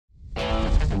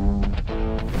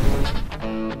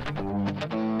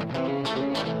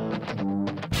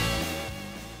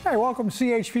Hi, welcome to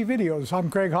CHP Videos. I'm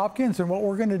Craig Hopkins, and what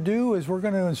we're going to do is we're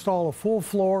going to install a full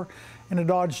floor in a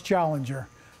Dodge Challenger.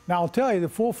 Now I'll tell you, the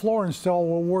full floor install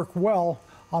will work well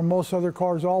on most other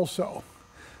cars also.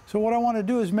 So what I want to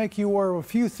do is make you aware of a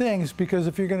few things, because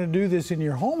if you're going to do this in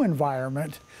your home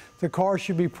environment, the car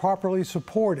should be properly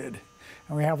supported.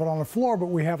 And we have it on the floor, but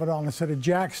we have it on a set of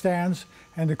jack stands,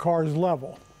 and the car is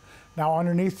level. Now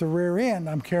underneath the rear end,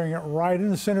 I'm carrying it right in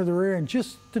the center of the rear end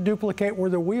just to duplicate where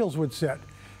the wheels would sit.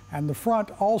 And the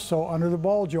front also under the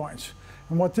ball joints.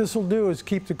 And what this will do is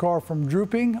keep the car from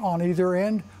drooping on either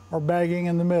end or bagging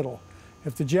in the middle.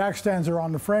 If the jack stands are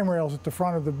on the frame rails at the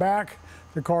front or the back,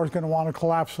 the car is going to want to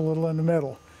collapse a little in the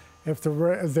middle. If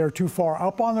they're too far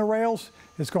up on the rails,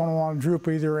 it's going to want to droop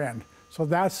either end. So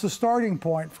that's the starting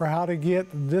point for how to get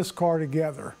this car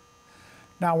together.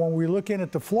 Now when we look in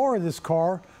at the floor of this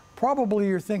car, probably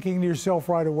you're thinking to yourself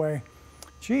right away,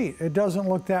 gee, it doesn't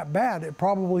look that bad. It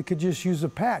probably could just use a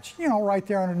patch, you know, right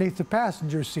there underneath the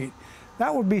passenger seat.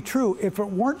 That would be true if it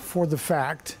weren't for the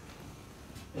fact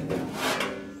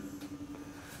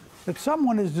that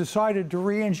someone has decided to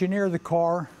re-engineer the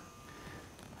car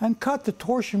and cut the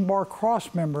torsion bar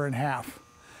cross member in half.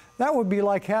 That would be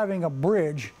like having a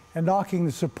bridge and knocking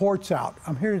the supports out.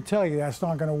 I'm here to tell you that's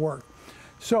not going to work.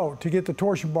 So to get the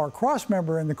torsion bar cross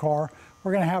member in the car,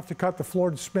 we're going to have to cut the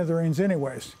floor to smithereens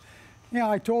anyways. Yeah,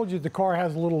 I told you the car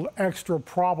has a little extra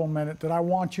problem in it that I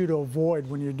want you to avoid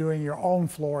when you're doing your own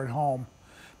floor at home.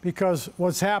 Because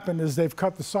what's happened is they've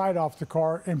cut the side off the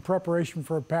car in preparation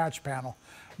for a patch panel.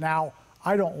 Now,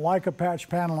 I don't like a patch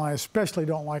panel, and I especially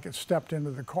don't like it stepped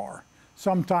into the car.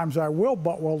 Sometimes I will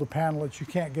butt weld a panel that you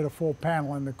can't get a full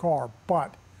panel in the car.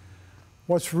 But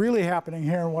what's really happening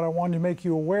here, and what I wanted to make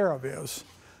you aware of, is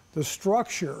the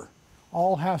structure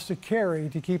all has to carry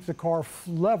to keep the car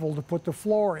level to put the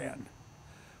floor in.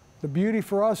 The beauty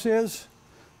for us is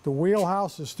the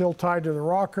wheelhouse is still tied to the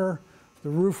rocker, the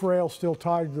roof rail is still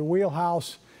tied to the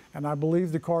wheelhouse, and I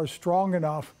believe the car is strong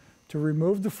enough to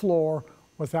remove the floor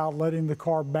without letting the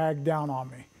car bag down on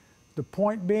me. The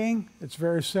point being, it's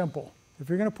very simple. If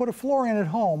you're going to put a floor in at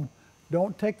home,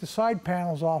 don't take the side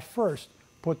panels off first.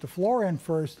 Put the floor in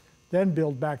first, then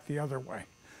build back the other way.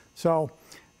 So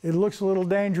it looks a little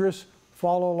dangerous.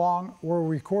 Follow along. We'll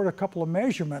record a couple of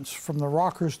measurements from the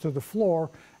rockers to the floor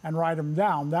and write them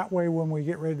down. That way when we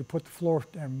get ready to put the floor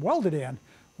and weld it in,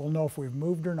 we'll know if we've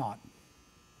moved or not.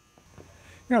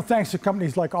 You know, thanks to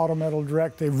companies like Auto Metal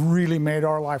Direct, they've really made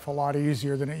our life a lot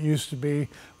easier than it used to be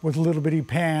with little bitty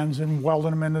pans and welding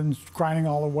them in and grinding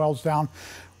all the welds down.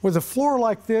 With a floor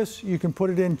like this, you can put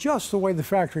it in just the way the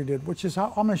factory did, which is how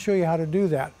I'm going to show you how to do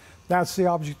that. That's the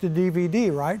object of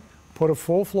DVD, right? Put a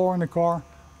full floor in the car,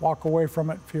 walk away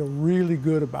from it, feel really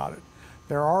good about it.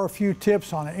 There are a few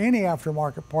tips on any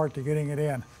aftermarket part to getting it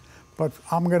in, but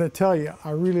I'm going to tell you,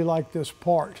 I really like this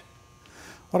part.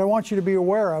 What I want you to be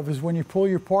aware of is when you pull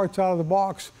your parts out of the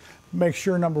box, make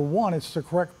sure, number one, it's the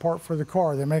correct part for the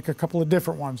car. They make a couple of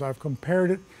different ones. I've compared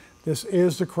it. This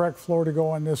is the correct floor to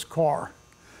go in this car.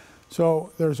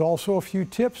 So there's also a few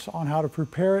tips on how to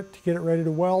prepare it to get it ready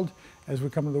to weld. As we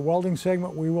come to the welding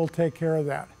segment, we will take care of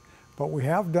that. But we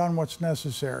have done what's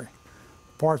necessary.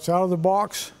 Parts out of the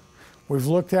box. We've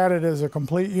looked at it as a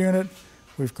complete unit.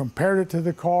 We've compared it to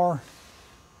the car.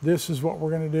 This is what we're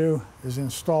going to do, is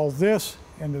install this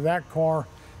into that car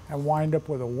and wind up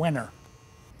with a winner.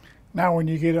 Now when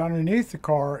you get underneath the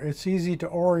car, it's easy to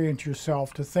orient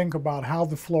yourself to think about how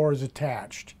the floor is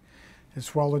attached.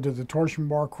 It's welded to the torsion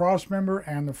bar cross member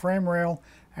and the frame rail,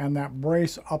 and that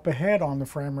brace up ahead on the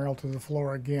frame rail to the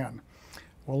floor again.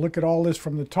 We'll look at all this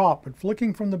from the top, but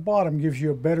looking from the bottom gives you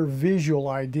a better visual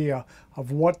idea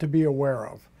of what to be aware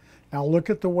of. Now look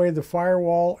at the way the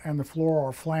firewall and the floor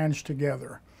are flanged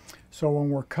together. So when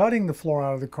we're cutting the floor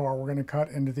out of the car, we're going to cut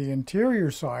into the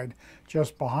interior side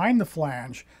just behind the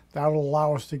flange. That'll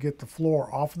allow us to get the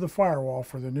floor off of the firewall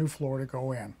for the new floor to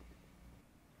go in.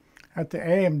 At the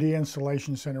AMD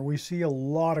Installation Center, we see a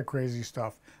lot of crazy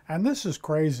stuff, and this is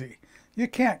crazy. You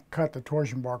can't cut the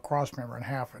torsion bar cross member in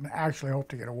half and actually hope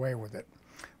to get away with it.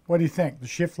 What do you think? The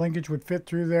shift linkage would fit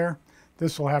through there?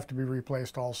 This will have to be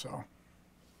replaced also.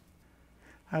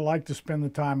 I like to spend the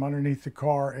time underneath the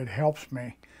car. It helps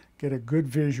me get a good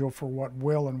visual for what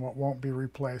will and what won't be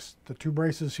replaced. The two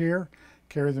braces here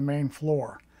carry the main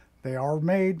floor. They are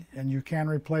made and you can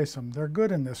replace them. They're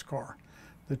good in this car.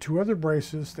 The two other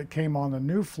braces that came on the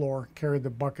new floor carry the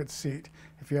bucket seat.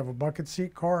 If you have a bucket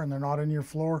seat car and they're not in your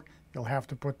floor, you'll have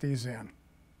to put these in.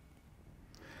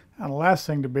 And the last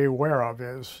thing to be aware of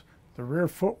is The rear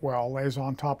footwell lays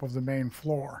on top of the main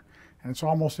floor, and it's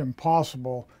almost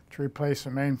impossible to replace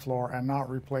the main floor and not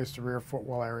replace the rear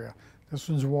footwell area. This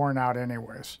one's worn out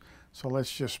anyways. So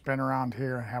let's just spin around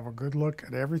here and have a good look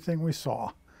at everything we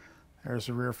saw. There's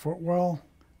the rear footwell,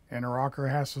 inner rocker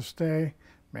has to stay,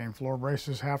 main floor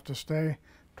braces have to stay,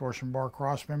 torsion bar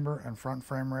crossmember and front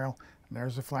frame rail, and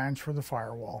there's the flange for the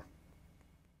firewall.